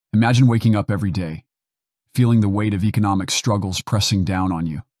Imagine waking up every day, feeling the weight of economic struggles pressing down on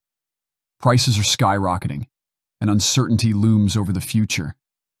you. Prices are skyrocketing, and uncertainty looms over the future.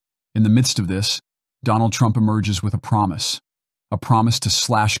 In the midst of this, Donald Trump emerges with a promise to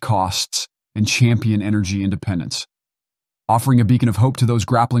slash costs and champion energy independence, offering a beacon of hope to those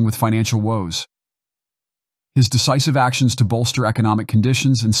grappling with financial woes. His decisive actions to bolster economic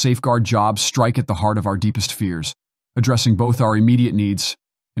conditions and safeguard jobs strike at the heart of our deepest fears, addressing both our immediate needs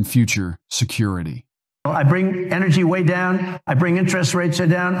and future security. I bring energy way down. I bring interest rates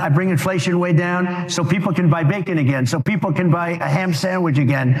down. I bring inflation way down so people can buy bacon again, so people can buy a ham sandwich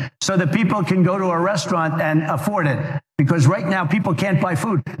again, so that people can go to a restaurant and afford it. Because right now, people can't buy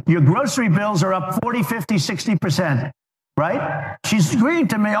food. Your grocery bills are up 40, 50, 60%, right? She's agreeing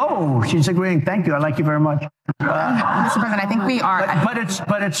to me. Oh, she's agreeing. Thank you. I like you very much. Mr. President, I think we are.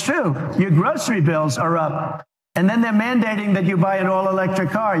 But it's true. Your grocery bills are up. And then they're mandating that you buy an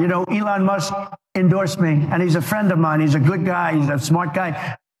all-electric car. You know, Elon Musk endorsed me, and he's a friend of mine. He's a good guy. He's a smart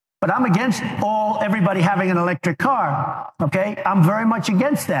guy. But I'm against everybody having an electric car, okay? I'm very much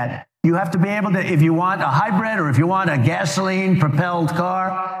against that. You have to be able to, if you want a hybrid or if you want a gasoline-propelled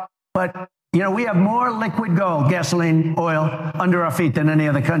car. But, you know, we have more liquid gold, gasoline, oil, under our feet than any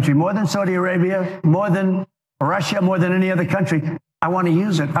other country, more than Saudi Arabia, more than Russia, more than any other country. I want to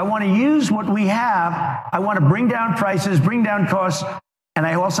use it. I want to use what we have. I want to bring down prices, bring down costs, and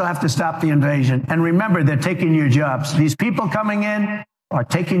I also have to stop the invasion. And remember, they're taking your jobs. These people coming in are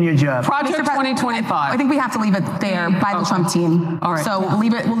taking your jobs. Project 2025. I think we have to leave it there by the Trump team. All right. So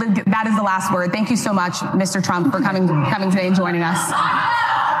leave it. That is the last word. Thank you so much, Mr. Trump, for coming today and joining us.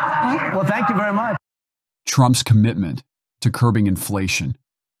 Well, thank you very much. Trump's commitment to curbing inflation,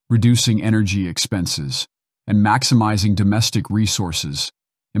 reducing energy expenses, and maximizing domestic resources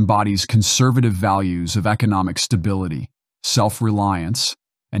embodies conservative values of economic stability, self-reliance,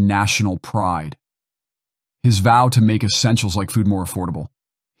 and national pride. His vow to make essentials like food more affordable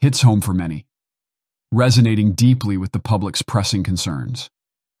hits home for many, resonating deeply with the public's pressing concerns.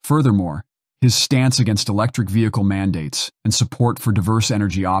 Furthermore, his stance against electric vehicle mandates and support for diverse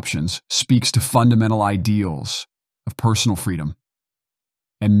energy options speaks to fundamental ideals of personal freedom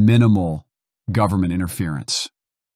and minimal government interference.